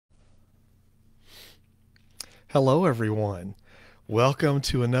Hello, everyone. Welcome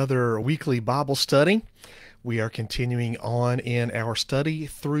to another weekly Bible study. We are continuing on in our study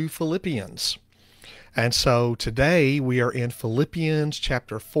through Philippians. And so today we are in Philippians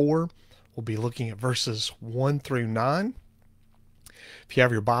chapter 4. We'll be looking at verses 1 through 9. If you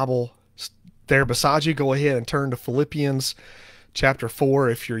have your Bible there beside you, go ahead and turn to Philippians chapter 4.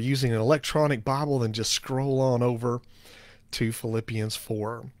 If you're using an electronic Bible, then just scroll on over to Philippians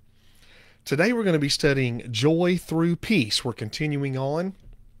 4. Today we're going to be studying joy through peace. We're continuing on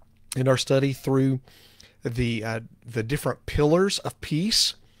in our study through the different pillars of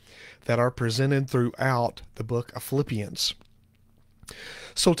peace that are presented throughout the book of Philippians.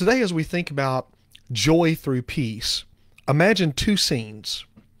 So today, as we think about joy through peace, imagine two scenes.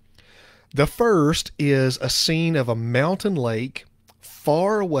 The first is a scene of a mountain lake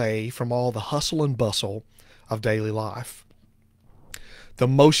far away from all the hustle and bustle of daily life. The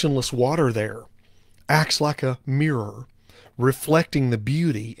motionless water there acts like a mirror, reflecting the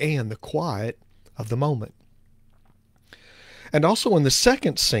beauty and the quiet of the moment. And also in the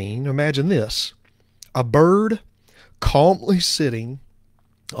second scene, imagine this: a bird calmly sitting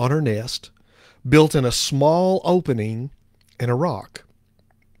on her nest, built in a small opening in a rock.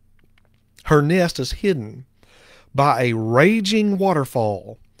 Her nest is hidden by a raging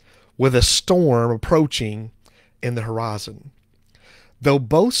waterfall with a storm approaching in the horizon. Though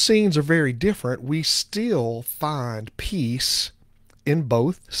both scenes are very different, we still find peace in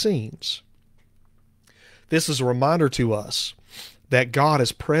both scenes. This is a reminder to us that God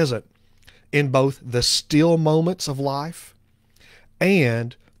is present in both the still moments of life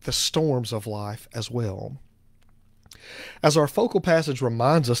and the storms of life as well. As our focal passage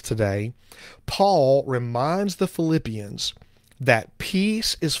reminds us today, Paul reminds the Philippians that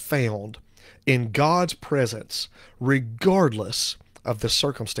peace is found in God's presence regardless of the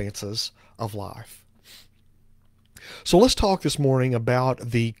circumstances of life. So let's talk this morning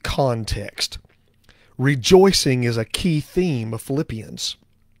about the context. Rejoicing is a key theme of Philippians.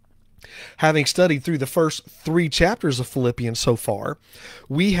 Having studied through the first 3 chapters of Philippians so far,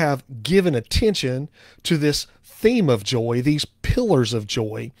 we have given attention to this theme of joy, these pillars of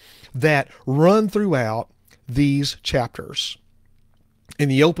joy that run throughout these chapters. In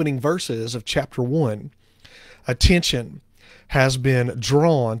the opening verses of chapter 1, attention has been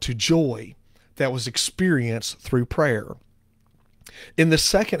drawn to joy that was experienced through prayer. In the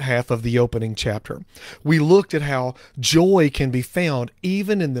second half of the opening chapter, we looked at how joy can be found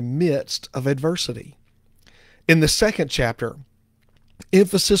even in the midst of adversity. In the second chapter,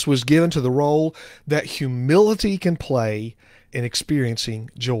 emphasis was given to the role that humility can play in experiencing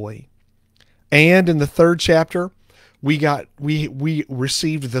joy. And in the third chapter, we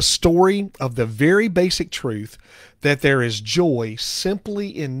received the story of the very basic truth that there is joy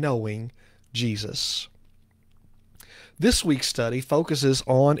simply in knowing Jesus. This week's study focuses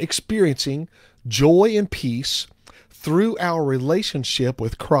on experiencing joy and peace through our relationship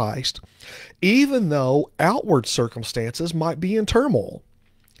with Christ, even though outward circumstances might be in turmoil.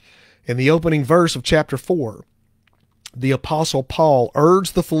 In the opening verse of chapter 4, the Apostle Paul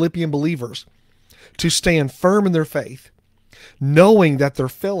urged the Philippian believers to stand firm in their faith, knowing that their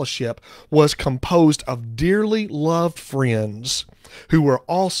fellowship was composed of dearly loved friends who were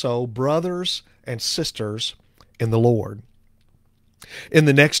also brothers and sisters in the Lord. In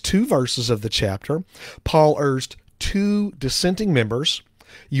the next 2 verses of the chapter, Paul urged 2 dissenting members,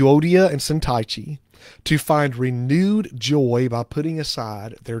 Euodia and Syntyche, to find renewed joy by putting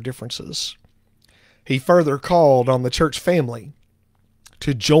aside their differences. He further called on the church family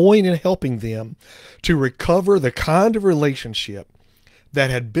to join in helping them to recover the kind of relationship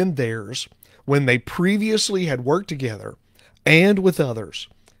that had been theirs when they previously had worked together and with others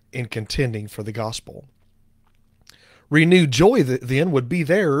in contending for the gospel. Renewed joy then would be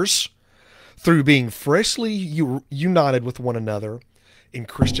theirs through being freshly united with one another in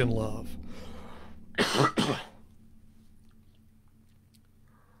Christian love.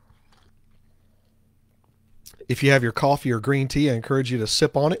 If you have your coffee or green tea, I encourage you to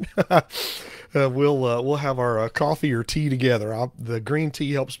sip on it. We'll have our coffee or tea together. The green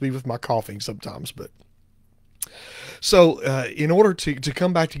tea helps me with my coughing sometimes. So in order to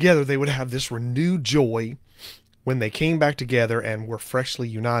come back together, they would have this renewed joy when they came back together and were freshly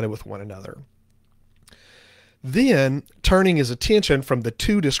united with one another. Then, turning his attention from the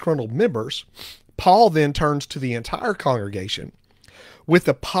 2 disgruntled members, Paul then turns to the entire congregation with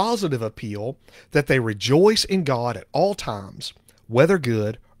the positive appeal that they rejoice in God at all times, whether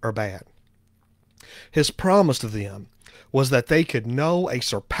good or bad. His promise to them was that they could know a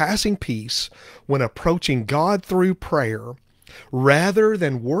surpassing peace when approaching God through prayer rather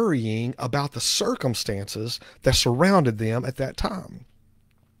than worrying about the circumstances that surrounded them at that time.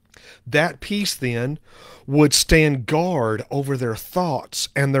 That peace then would stand guard over their thoughts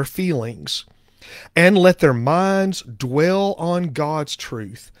and their feelings, and let their minds dwell on God's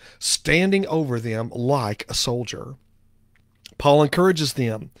truth, standing over them like a soldier. Paul encourages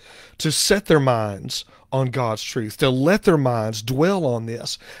them to set their minds on God's truth, to let their minds dwell on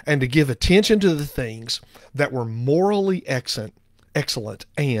this, and to give attention to the things that were morally excellent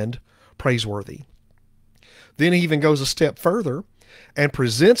and praiseworthy. Then he even goes a step further and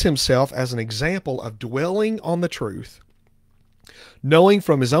presents himself as an example of dwelling on the truth, knowing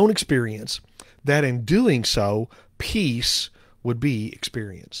from his own experience that in doing so, peace would be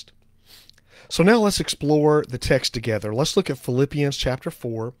experienced. So now let's explore the text together. Let's look at Philippians chapter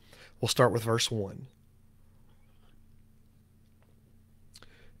 4. We'll start with verse 1.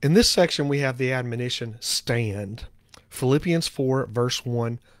 In this section, we have the admonition, stand. Philippians 4, verse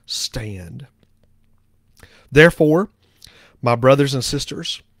 1, stand. Therefore, my brothers and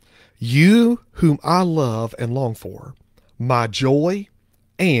sisters, you whom I love and long for, my joy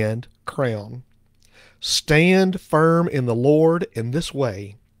and crown, stand firm in the Lord in this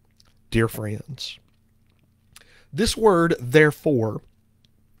way, dear friends. This word, therefore,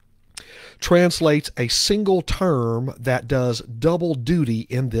 translates a single term that does double duty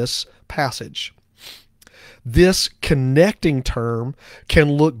in this passage. This connecting term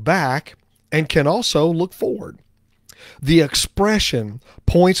can look back and can also look forward. The expression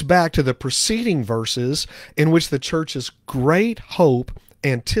points back to the preceding verses in which the church's great hope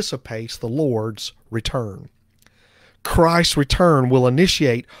anticipates the Lord's return. Christ's return will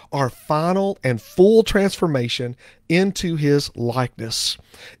initiate our final and full transformation into his likeness,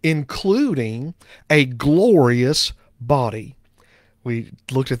 including a glorious body. We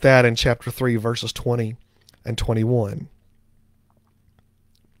looked at that in chapter 3, verses 20 and 21.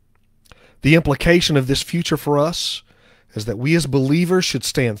 The implication of this future for us is that we as believers should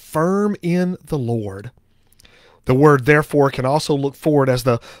stand firm in the Lord. The word therefore can also look forward as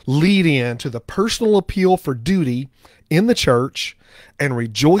the lead-in to the personal appeal for duty in the church and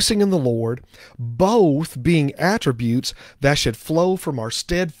rejoicing in the Lord, both being attributes that should flow from our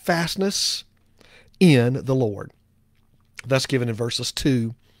steadfastness in the Lord. That's given in verses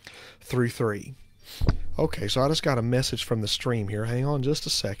 2 through 3. Okay, so I just got a message from the stream here. Hang on just a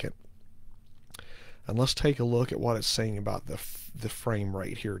second. And let's take a look at what it's saying about the frame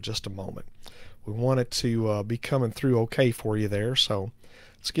rate here just a moment. We want it to be coming through okay for you there, so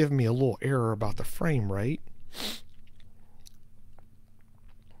it's giving me a little error about the frame rate.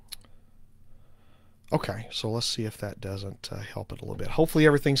 Okay, so let's see if that doesn't help it a little bit. Hopefully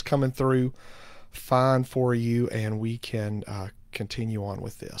everything's coming through fine for you and we can continue on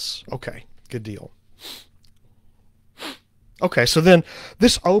with this. Okay, good deal. Okay, so then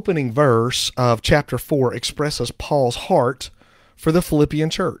this opening verse of chapter 4 expresses Paul's heart for the Philippian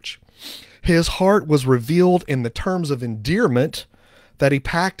church. His heart was revealed in the terms of endearment that he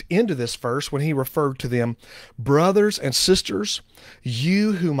packed into this verse when he referred to them, brothers and sisters,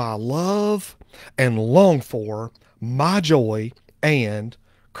 you whom I love and long for, my joy and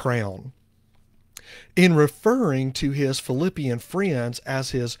crown. In referring to his Philippian friends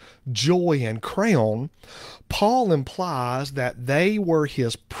as his joy and crown, Paul implies that they were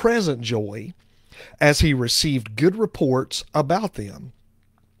his present joy as he received good reports about them.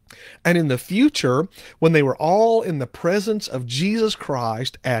 And in the future, when they were all in the presence of Jesus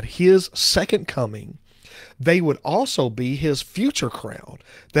Christ at his second coming, they would also be his future crown.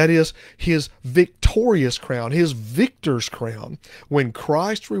 That is, his victorious crown, his victor's crown, when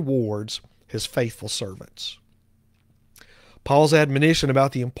Christ rewards his faithful servants. Paul's admonition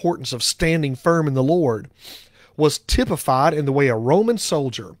about the importance of standing firm in the Lord was typified in the way a Roman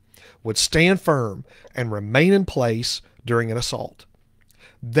soldier would stand firm and remain in place during an assault.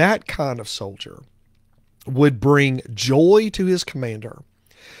 That kind of soldier would bring joy to his commander.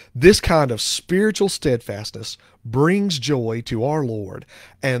 This kind of spiritual steadfastness brings joy to our Lord,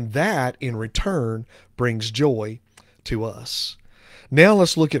 and that in return brings joy to us. Now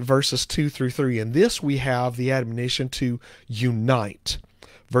let's look at verses 2 through 3. In this we have the admonition to unite.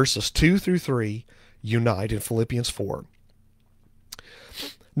 Verses 2 through 3, unite in Philippians 4.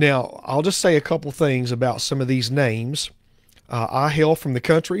 Now, I'll just say a couple things about some of these names. I hail from the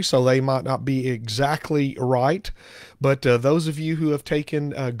country, so they might not be exactly right. But those of you who have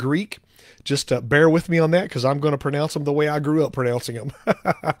taken Greek, just bear with me on that because I'm going to pronounce them the way I grew up pronouncing them.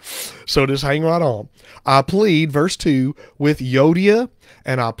 So just hang right on. I plead, verse 2, with Euodia,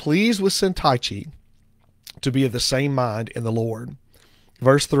 and I please with Syntyche to be of the same mind in the Lord.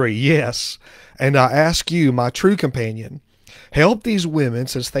 Verse 3, yes, and I ask you, my true companion, Help these women,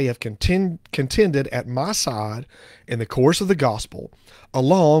 since they have contended at my side in the course of the gospel,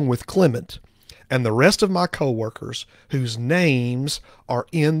 along with Clement and the rest of my co-workers whose names are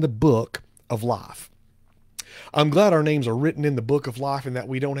in the book of life. I'm glad our names are written in the book of life and that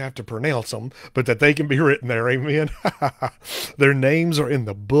we don't have to pronounce them, but that they can be written there. Amen. Their names are in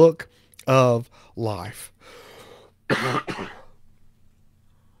the book of life.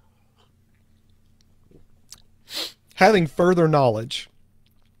 Having further knowledge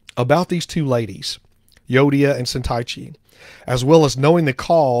about these two ladies, Euodia and Syntyche, as well as knowing the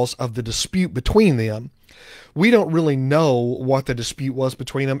cause of the dispute between them, we don't really know what the dispute was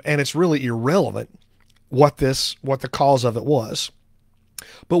between them, and it's really irrelevant what the cause of it was.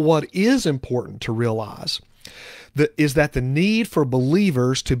 But what is important to realize is that the need for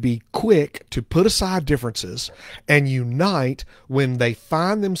believers to be quick to put aside differences and unite when they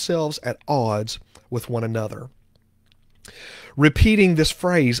find themselves at odds with one another. Repeating this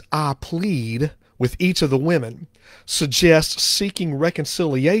phrase, I plead, with each of the women suggests seeking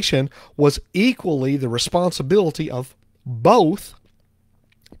reconciliation was equally the responsibility of both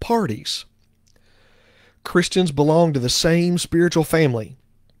parties. Christians belong to the same spiritual family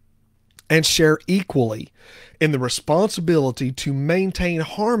and share equally in the responsibility to maintain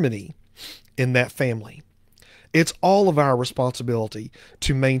harmony in that family. It's all of our responsibility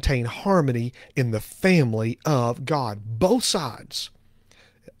to maintain harmony in the family of God. Both sides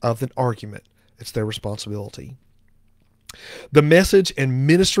of an argument, it's their responsibility. The message and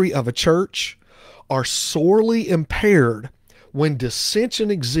ministry of a church are sorely impaired when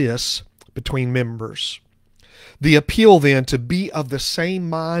dissension exists between members. The appeal then to be of the same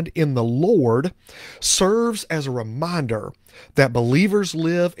mind in the Lord serves as a reminder that believers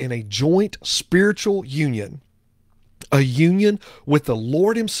live in a joint spiritual union, a union with the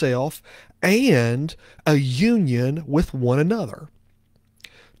Lord Himself and a union with one another.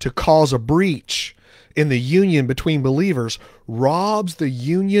 To cause a breach in the union between believers robs the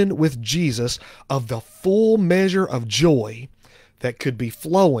union with Jesus of the full measure of joy that could be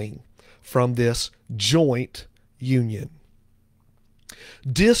flowing from this joint union.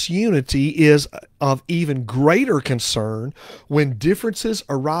 Disunity is of even greater concern when differences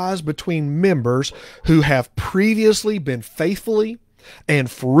arise between members who have previously been faithfully and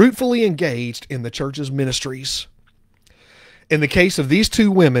fruitfully engaged in the church's ministries. In the case of these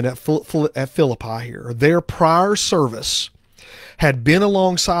two women at Philippi here, their prior service had been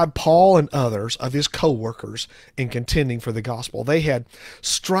alongside Paul and others of his co-workers in contending for the gospel. They had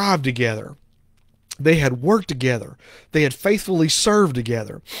strived together. They had worked together. They had faithfully served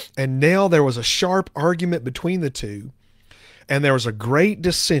together. And now there was a sharp argument between the two, and there was a great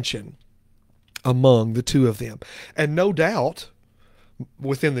dissension among the two of them. And no doubt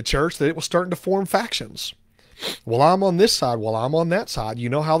within the church that it was starting to form factions. Well, I'm on this side. Well, I'm on that side. You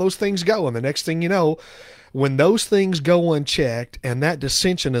know how those things go. And the next thing you know, when those things go unchecked and that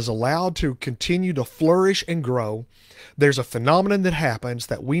dissension is allowed to continue to flourish and grow, there's a phenomenon that happens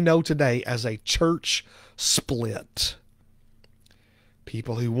that we know today as a church split.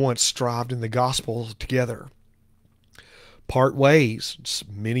 People who once strived in the gospel together part ways.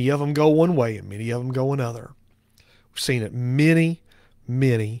 Many of them go one way and many of them go another. We've seen it many,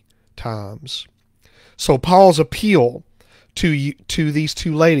 many times. So Paul's appeal to these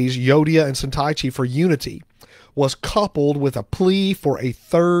two ladies, Euodia and Syntyche, for unity was coupled with a plea for a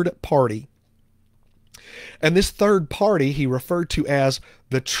third party. And this third party he referred to as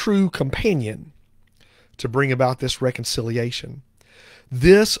the true companion to bring about this reconciliation.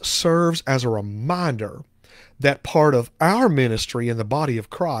 This serves as a reminder that part of our ministry in the body of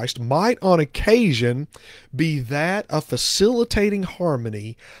Christ might on occasion be that of facilitating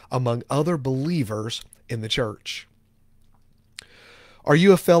harmony among other believers in the church. Are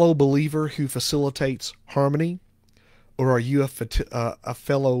you a fellow believer who facilitates harmony? Or are you a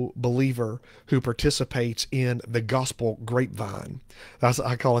fellow believer who participates in the gospel grapevine?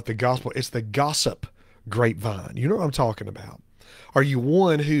 I call it the gospel. It's the gossip grapevine. You know what I'm talking about. Are you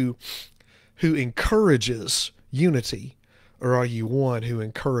one who encourages unity, or are you one who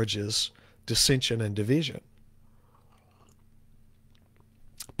encourages dissension and division?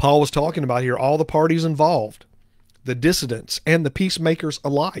 Paul was talking about here all the parties involved, the dissidents and the peacemakers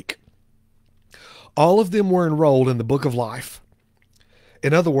alike. All of them were enrolled in the book of life.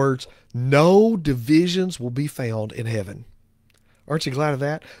 In other words, no divisions will be found in heaven. Aren't you glad of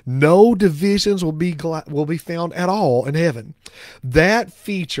that? No divisions will be found at all in heaven. That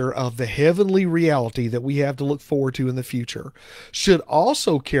feature of the heavenly reality that we have to look forward to in the future should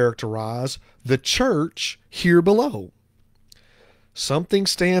also characterize the church here below. Something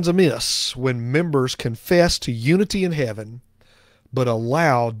stands amiss when members confess to unity in heaven, but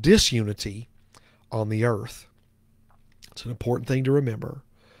allow disunity on the earth. It's an important thing to remember.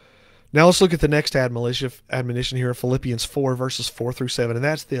 Now let's look at the next admonition here in Philippians 4, verses 4 through 7, and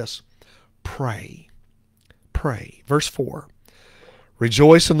that's this. Pray. Pray. Verse 4.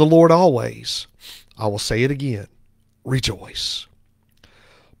 Rejoice in the Lord always. I will say it again. Rejoice.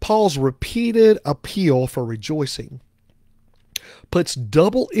 Paul's repeated appeal for rejoicing puts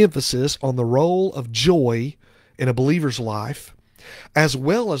double emphasis on the role of joy in a believer's life, as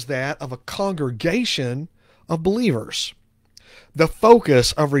well as that of a congregation of believers. The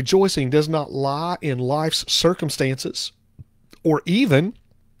focus of rejoicing does not lie in life's circumstances or even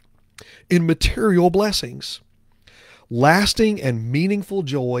in material blessings. Lasting and meaningful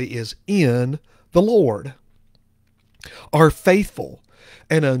joy is in the Lord. Our faithful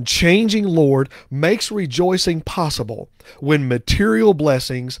and unchanging Lord makes rejoicing possible when material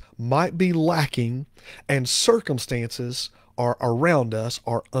blessings might be lacking and circumstances around us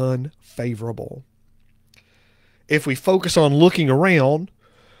are unfavorable. If we focus on looking around,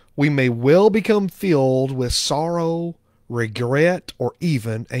 we may well become filled with sorrow, regret, or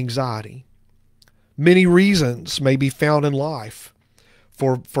even anxiety. Many reasons may be found in life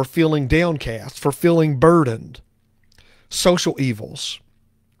for feeling downcast, for feeling burdened. Social evils,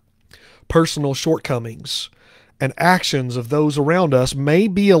 personal shortcomings, and actions of those around us may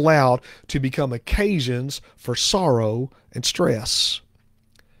be allowed to become occasions for sorrow and stress.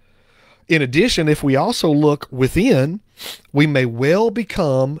 In addition, if we also look within, we may well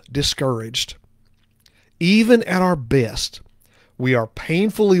become discouraged. Even at our best, we are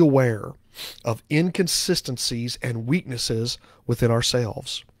painfully aware of inconsistencies and weaknesses within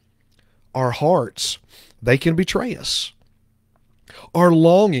ourselves. Our hearts, they can betray us. Our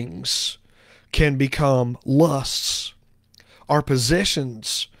longings can become lusts. Our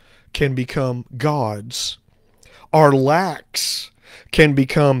possessions can become gods. Our lacks can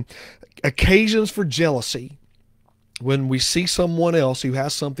become occasions for jealousy when we see someone else who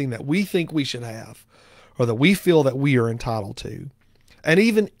has something that we think we should have or that we feel that we are entitled to. And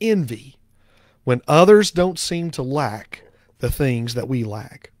even envy when others don't seem to lack the things that we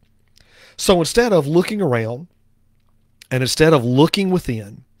lack. So instead of looking around and instead of looking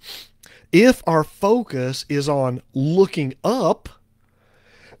within, if our focus is on looking up,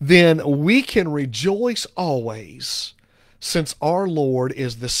 then we can rejoice always, since our Lord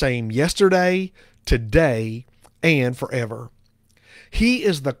is the same yesterday, today, and forever. He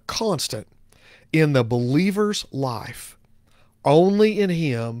is the constant in the believer's life. Only in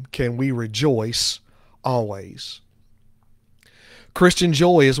Him can we rejoice always. Christian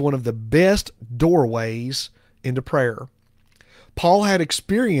joy is one of the best doorways into prayer. Paul had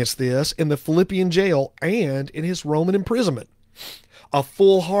experienced this in the Philippian jail and in his Roman imprisonment. A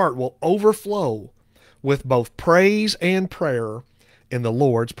full heart will overflow with both praise and prayer in the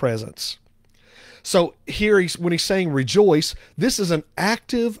Lord's presence. So here, when he's saying rejoice, this is an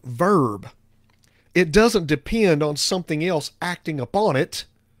active verb. It doesn't depend on something else acting upon it.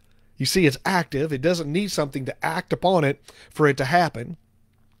 You see, it's active. It doesn't need something to act upon it for it to happen,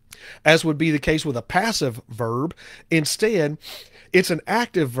 as would be the case with a passive verb. Instead, it's an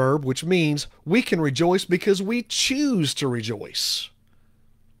active verb, which means we can rejoice because we choose to rejoice.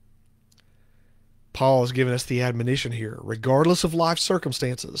 Paul has given us the admonition here, regardless of life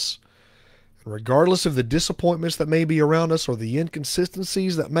circumstances, and regardless of the disappointments that may be around us or the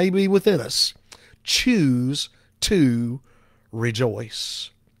inconsistencies that may be within us, choose to rejoice.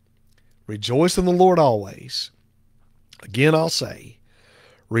 Rejoice in the Lord always. Again, I'll say,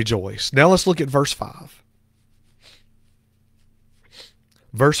 rejoice. Now let's look at verse 5.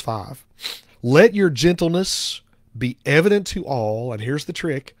 Verse 5. Let your gentleness be evident to all, and here's the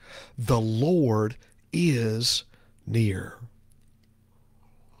trick, the Lord is near.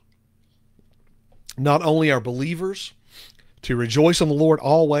 Not only are believers to rejoice in the Lord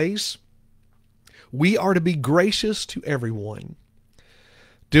always, we are to be gracious to everyone.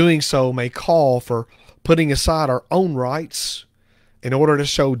 Doing so may call for putting aside our own rights in order to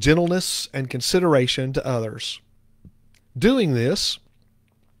show gentleness and consideration to others. Doing this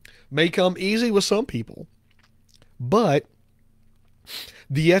may come easy with some people, but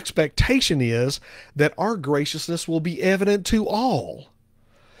the expectation is that our graciousness will be evident to all.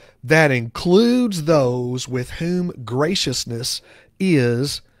 That includes those with whom graciousness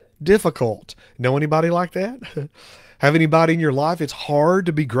is difficult. Know anybody like that? Have anybody in your life it's hard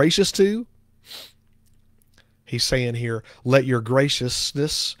to be gracious to? He's saying here, let your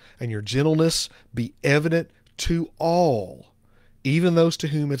graciousness and your gentleness be evident to all, even those to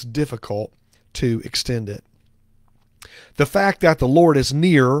whom it's difficult to extend it. The fact that the Lord is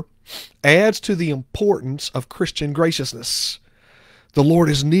near adds to the importance of Christian graciousness. The Lord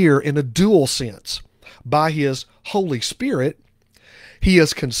is near in a dual sense. By His Holy Spirit, He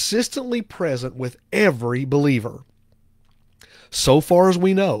is consistently present with every believer. So far as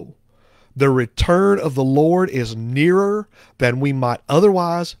we know, the return of the Lord is nearer than we might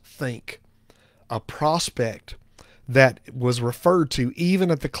otherwise think, a prospect that was referred to even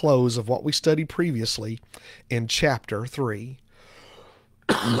at the close of what we studied previously in chapter 3.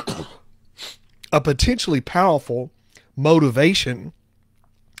 A potentially powerful motivation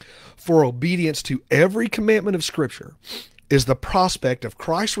for obedience to every commandment of Scripture is the prospect of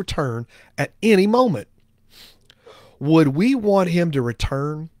Christ's return at any moment. Would we want Him to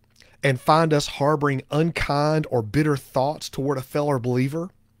return and find us harboring unkind or bitter thoughts toward a fellow believer?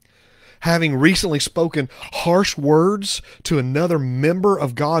 Having recently spoken harsh words to another member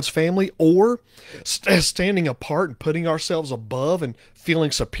of God's family, or standing apart and putting ourselves above and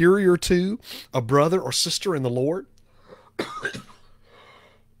feeling superior to a brother or sister in the Lord?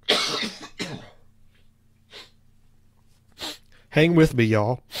 Hang with me,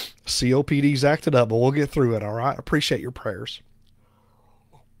 y'all. COPD's acted up, but we'll get through it, all right? Appreciate your prayers.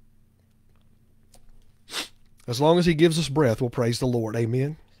 As long as He gives us breath, we'll praise the Lord.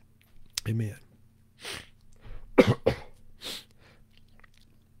 Amen. Amen.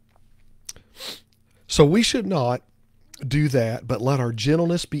 So we should not do that, but let our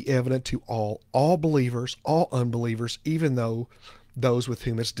gentleness be evident to all believers, all unbelievers, even though those with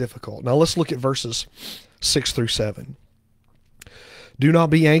whom it's difficult. Now let's look at verses 6 through 7. Do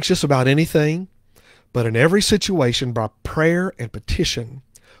not be anxious about anything, but in every situation by prayer and petition,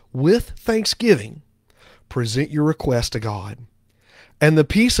 with thanksgiving, present your request to God. And the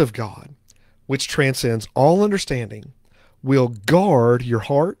peace of God, which transcends all understanding, will guard your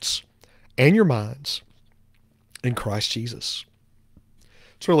hearts and your minds in Christ Jesus.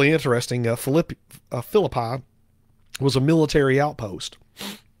 It's really interesting. Philippi was a military outpost.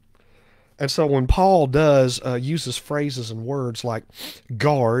 And so when Paul does uses phrases and words like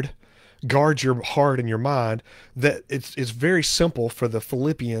guard your heart and your mind, that it's very simple for the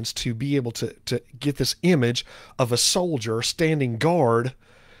Philippians to be able to get this image of a soldier standing guard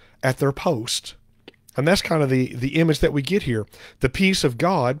at their post. And that's kind of the image that we get here. The peace of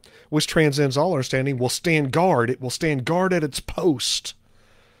God, which transcends all understanding, will stand guard. It will stand guard at its post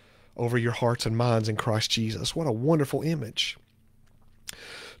over your hearts and minds in Christ Jesus. What a wonderful image.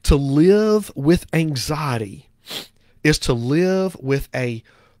 To live with anxiety is to live with a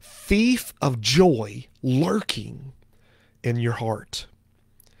thief of joy lurking in your heart.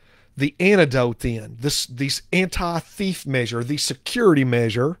 The antidote then, this anti-thief measure, the security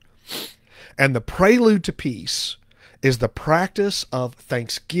measure, and the prelude to peace is the practice of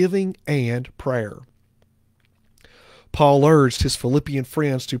thanksgiving and prayer. Paul urged his Philippian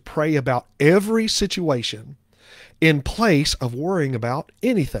friends to pray about every situation in place of worrying about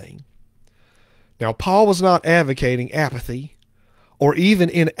anything. Now, Paul was not advocating apathy or even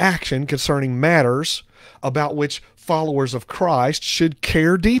inaction concerning matters about which followers of Christ should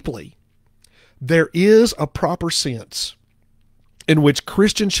care deeply. There is a proper sense in which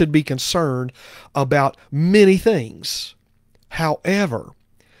Christians should be concerned about many things. However,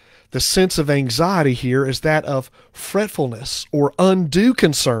 the sense of anxiety here is that of fretfulness or undue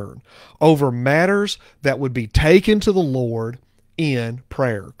concern over matters that would be taken to the Lord in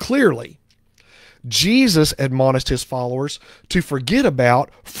prayer. Clearly, Jesus admonished his followers to forget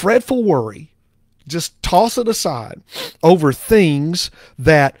about fretful worry. Just toss it aside over things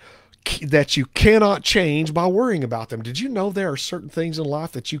that you cannot change by worrying about them. Did you know there are certain things in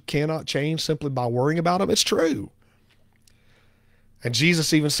life that you cannot change simply by worrying about them? It's true. And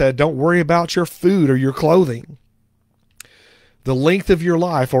Jesus even said, don't worry about your food or your clothing, the length of your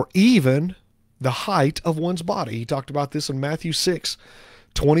life, or even the height of one's body. He talked about this in Matthew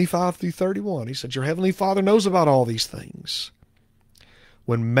 6:25 through 31. He said, your heavenly Father knows about all these things.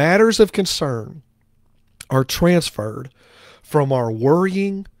 When matters of concern are transferred from our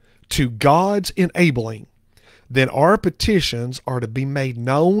worrying to God's enabling, then our petitions are to be made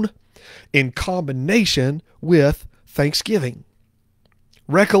known in combination with thanksgiving.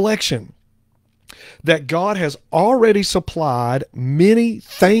 Recollection that God has already supplied many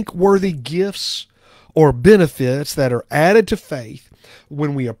thankworthy gifts or benefits that are added to faith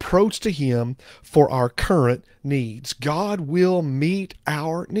when we approach to Him for our current needs. God will meet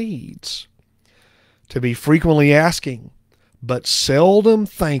our needs. To be frequently asking but seldom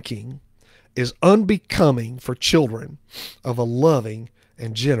thanking is unbecoming for children of a loving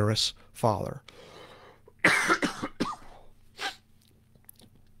and generous Father.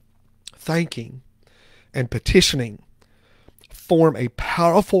 Thanking and petitioning form a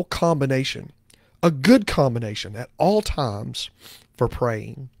powerful combination, a good combination at all times for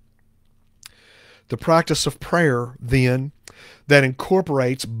praying. The practice of prayer, then, that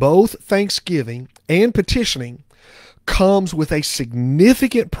incorporates both thanksgiving and petitioning comes with a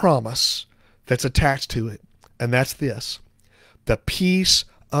significant promise that's attached to it, and that's this: the peace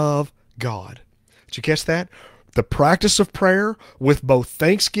of God. Did you catch that? The practice of prayer with both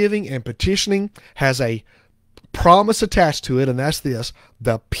thanksgiving and petitioning has a promise attached to it, and that's this: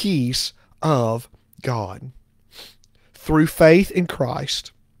 the peace of God. Through faith in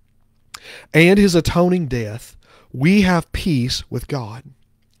Christ and his atoning death, we have peace with God.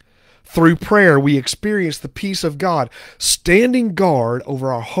 Through prayer, we experience the peace of God standing guard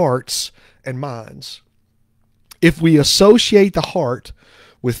over our hearts and minds. If we associate the heart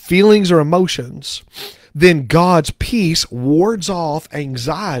with feelings or emotions, then God's peace wards off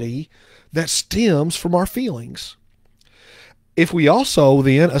anxiety that stems from our feelings. If we also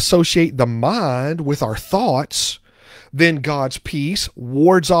then associate the mind with our thoughts, then God's peace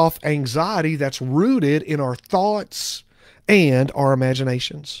wards off anxiety that's rooted in our thoughts and our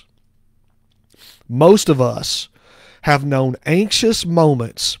imaginations. Most of us have known anxious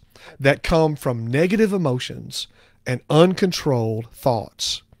moments that come from negative emotions and uncontrolled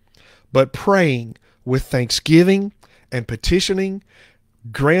thoughts. But praying with thanksgiving and petitioning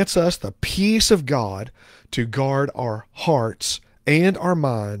grants us the peace of God to guard our hearts and our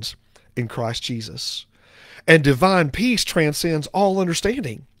minds in Christ Jesus. And divine peace transcends all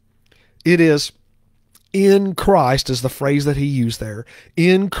understanding. It is in Christ, is the phrase that he used there,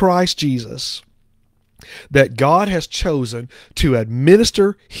 in Christ Jesus, that God has chosen to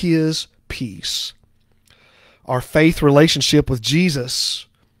administer his peace. Our faith relationship with Jesus,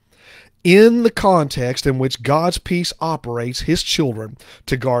 in the context in which God's peace operates his children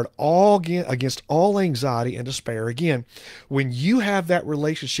to guard against all anxiety and despair. Again, when you have that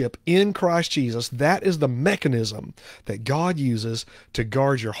relationship in Christ Jesus, that is the mechanism that God uses to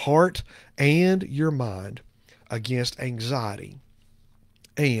guard your heart and your mind against anxiety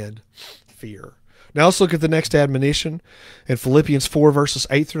and fear. Now let's look at the next admonition in Philippians 4 verses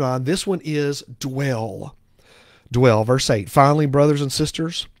 8 through 9. This one is dwell. Dwell, verse 8. Finally, brothers and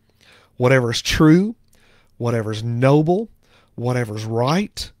sisters, whatever is true, whatever is noble, whatever is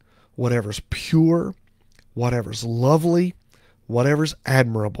right, whatever is pure, whatever is lovely, whatever is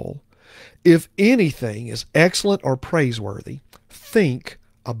admirable, if anything is excellent or praiseworthy, think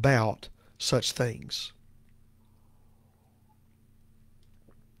about such things.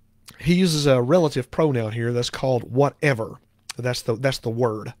 He uses a relative pronoun here that's called whatever. That's the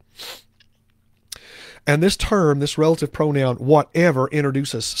word. And this term, this relative pronoun, whatever,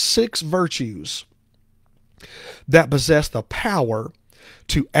 introduces 6 virtues that possess the power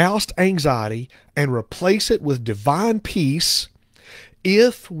to oust anxiety and replace it with divine peace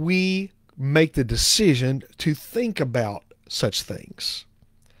if we make the decision to think about such things.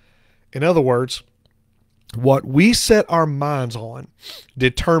 In other words, what we set our minds on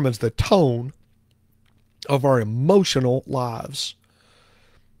determines the tone of our emotional lives.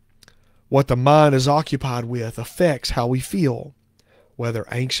 What the mind is occupied with affects how we feel, whether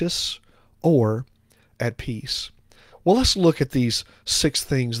anxious or at peace. Well, let's look at these 6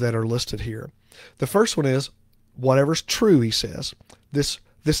 things that are listed here. The first one is whatever's true, he says.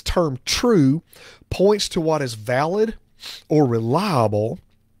 This term true points to what is valid or reliable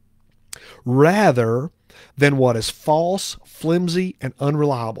rather than what is false, flimsy, and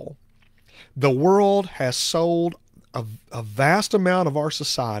unreliable. The world has sold a vast amount of our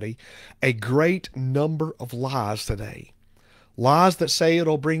society a great number of lies today. Lies that say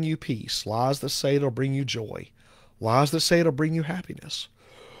it'll bring you peace. Lies that say it'll bring you joy. Lies that say it'll bring you happiness.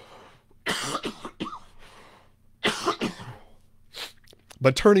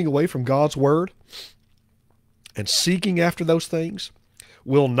 But turning away from God's word and seeking after those things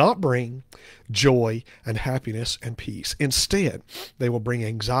will not bring joy and happiness and peace. Instead, they will bring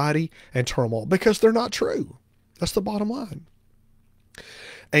anxiety and turmoil because they're not true. That's the bottom line.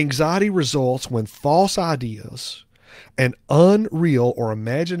 Anxiety results when false ideas and unreal or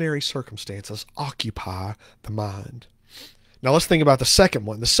imaginary circumstances occupy the mind. Now let's think about the second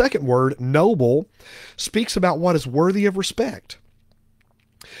one. The second word, noble, speaks about what is worthy of respect.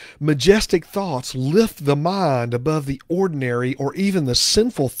 Majestic thoughts lift the mind above the ordinary or even the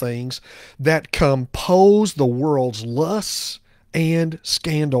sinful things that compose the world's lusts and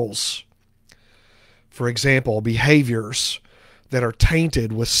scandals. For example, behaviors that are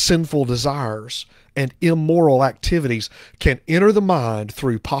tainted with sinful desires and immoral activities can enter the mind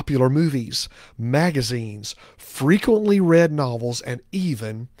through popular movies, magazines, frequently read novels, and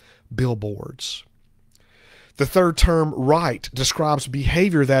even billboards. The third term, right, describes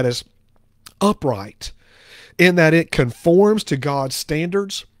behavior that is upright. in that it conforms to God's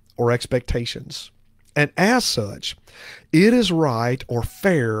standards or expectations. And as such, it is right or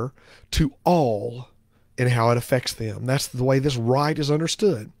fair to all in how it affects them. That's the way this right is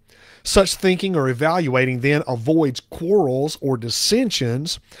understood. Such thinking or evaluating then avoids quarrels or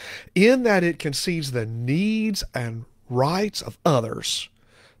dissensions in that it concedes the needs and rights of others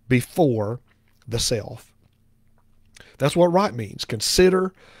before the self. That's what right means.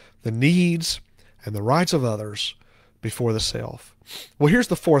 Consider the needs and the rights of others before the self. Well, here's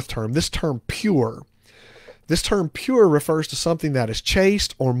the fourth term, this term pure. This term pure refers to something that is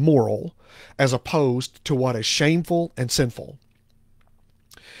chaste or moral as opposed to what is shameful and sinful.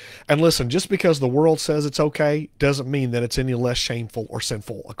 And listen, just because the world says it's okay doesn't mean that it's any less shameful or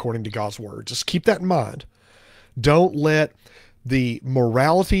sinful according to God's word. Just keep that in mind. Don't let the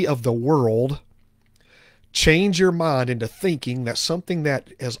morality of the world change your mind into thinking that something that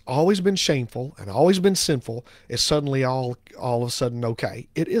has always been shameful and always been sinful is suddenly all of a sudden okay.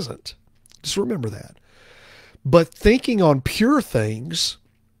 It isn't. Just remember that. But thinking on pure things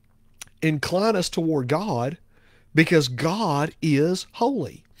incline us toward God because God is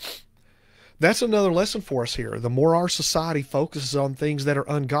holy. That's another lesson for us here. The more our society focuses on things that are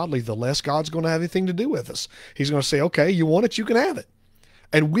ungodly, the less God's going to have anything to do with us. He's going to say, okay, you want it, you can have it.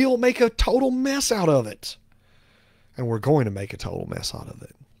 And we'll make a total mess out of it. And we're going to make a total mess out of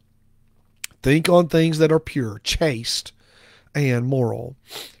it. Think on things that are pure, chaste, and moral.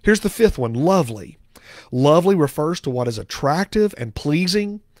 Here's the fifth one, lovely. Lovely refers to what is attractive and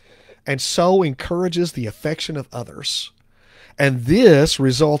pleasing, and so encourages the affection of others. And this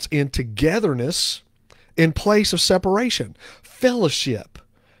results in togetherness in place of separation, fellowship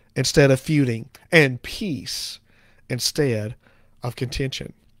instead of feuding, and peace instead of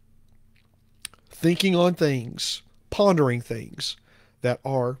contention. Thinking on things, pondering things that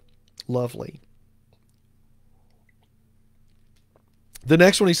are lovely. The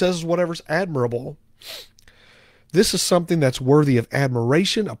next one he says is whatever's admirable. This is something that's worthy of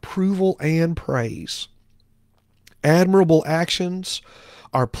admiration, approval, and praise. Admirable actions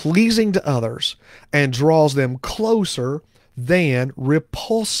are pleasing to others and draws them closer than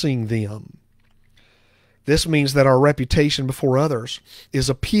repulsing them. This means that our reputation before others is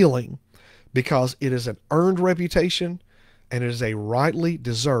appealing because it is an earned reputation and it is a rightly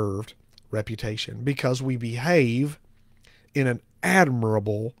deserved reputation because we behave in an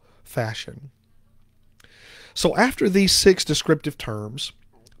admirable fashion. So after these 6 descriptive terms,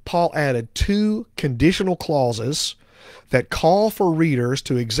 Paul added 2 conditional clauses that call for readers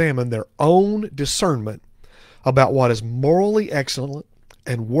to examine their own discernment about what is morally excellent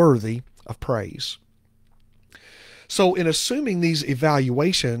and worthy of praise. So in assuming these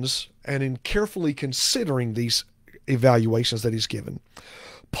evaluations and in carefully considering these evaluations that he's given,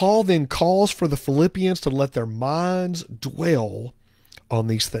 Paul then calls for the Philippians to let their minds dwell on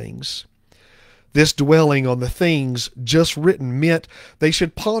these things. This dwelling on the things just written meant they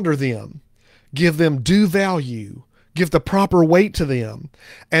should ponder them, give them due value, give the proper weight to them,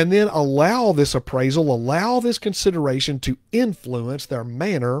 and then allow this appraisal, allow this consideration to influence their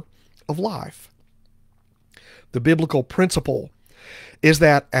manner of life. The biblical principle is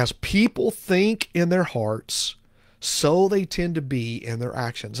that as people think in their hearts, so they tend to be in their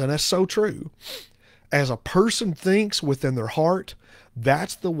actions. And that's so true. As a person thinks within their heart,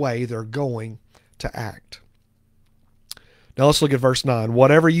 that's the way they're going to act. Now let's look at verse 9.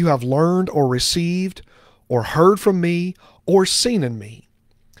 Whatever you have learned or received or heard from me or seen in me,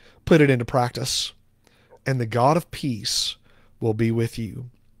 put it into practice, and the God of peace will be with you.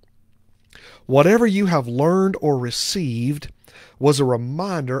 Whatever you have learned or received was a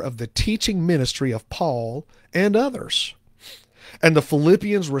reminder of the teaching ministry of Paul and others, and the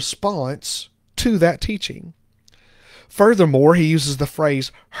Philippians' response to that teaching. Furthermore, he uses the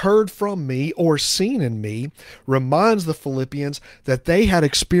phrase heard from me or seen in me, reminds the Philippians that they had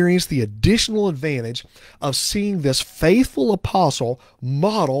experienced the additional advantage of seeing this faithful apostle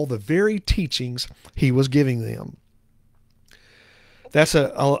model the very teachings he was giving them. That's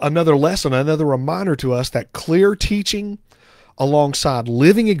another lesson, another reminder to us that clear teaching alongside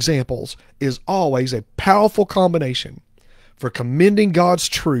living examples is always a powerful combination for commending God's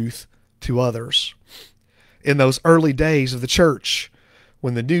truth to others. In those early days of the church,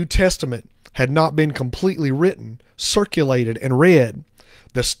 when the New Testament had not been completely written, circulated, and read,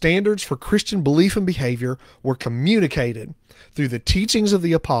 the standards for Christian belief and behavior were communicated through the teachings of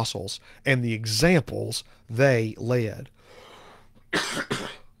the apostles and the examples they led.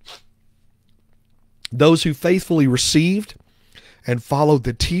 Those who faithfully received and followed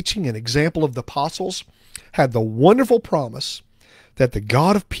the teaching and example of the apostles had the wonderful promise that the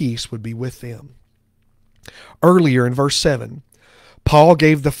God of peace would be with them. Earlier in verse 7, Paul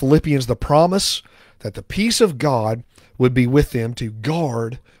gave the Philippians the promise that the peace of God would be with them to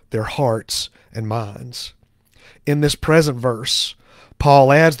guard their hearts and minds. In this present verse,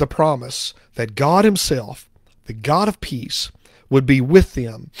 Paul adds the promise that God himself, the God of peace, would be with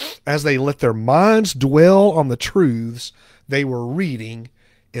them as they let their minds dwell on the truths they were reading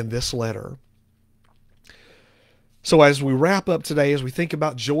in this letter. So as we wrap up today, as we think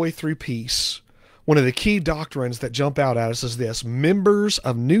about joy through peace, one of the key doctrines that jump out at us is this: members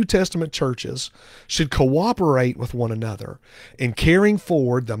of New Testament churches should cooperate with one another in carrying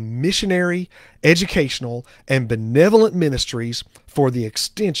forward the missionary, educational, and benevolent ministries for the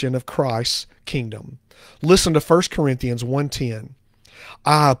extension of Christ's kingdom. Listen to 1 Corinthians 1:10.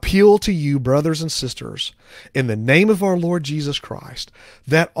 I appeal to you, brothers and sisters, in the name of our Lord Jesus Christ,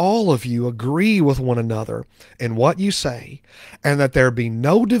 that all of you agree with one another in what you say, and that there be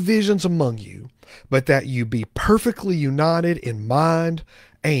no divisions among you, but that you be perfectly united in mind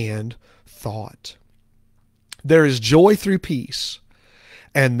and thought. There is joy through peace,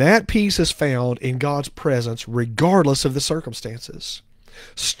 and that peace is found in God's presence regardless of the circumstances,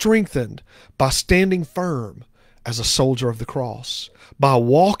 strengthened by standing firm as a soldier of the cross, by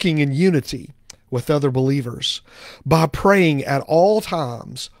walking in unity with other believers, by praying at all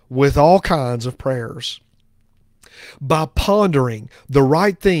times with all kinds of prayers, by pondering the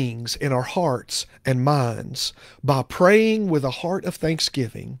right things in our hearts and minds, by praying with a heart of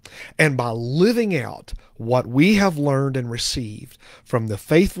thanksgiving, and by living out what we have learned and received from the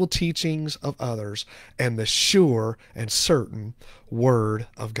faithful teachings of others and the sure and certain Word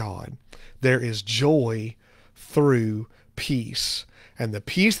of God. There is joy through peace, and the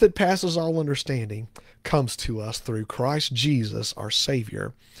peace that passes all understanding comes to us through Christ Jesus, our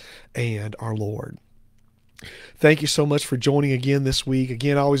Savior and our Lord. Thank you so much for joining again this week.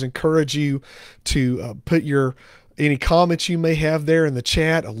 Again, I always encourage you to put any comments you may have there in the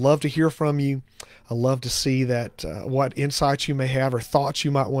chat. I'd love to hear from you. I love to see that what insights you may have or thoughts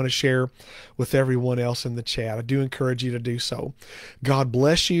you might want to share with everyone else in the chat. I do encourage you to do so. God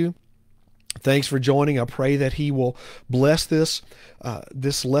bless you. Thanks for joining. I pray that He will bless this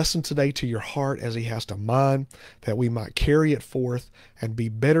lesson today to your heart as He has to mine, that we might carry it forth and be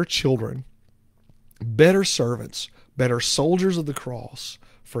better children, better servants, better soldiers of the cross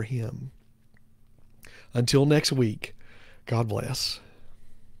for Him. Until next week, God bless.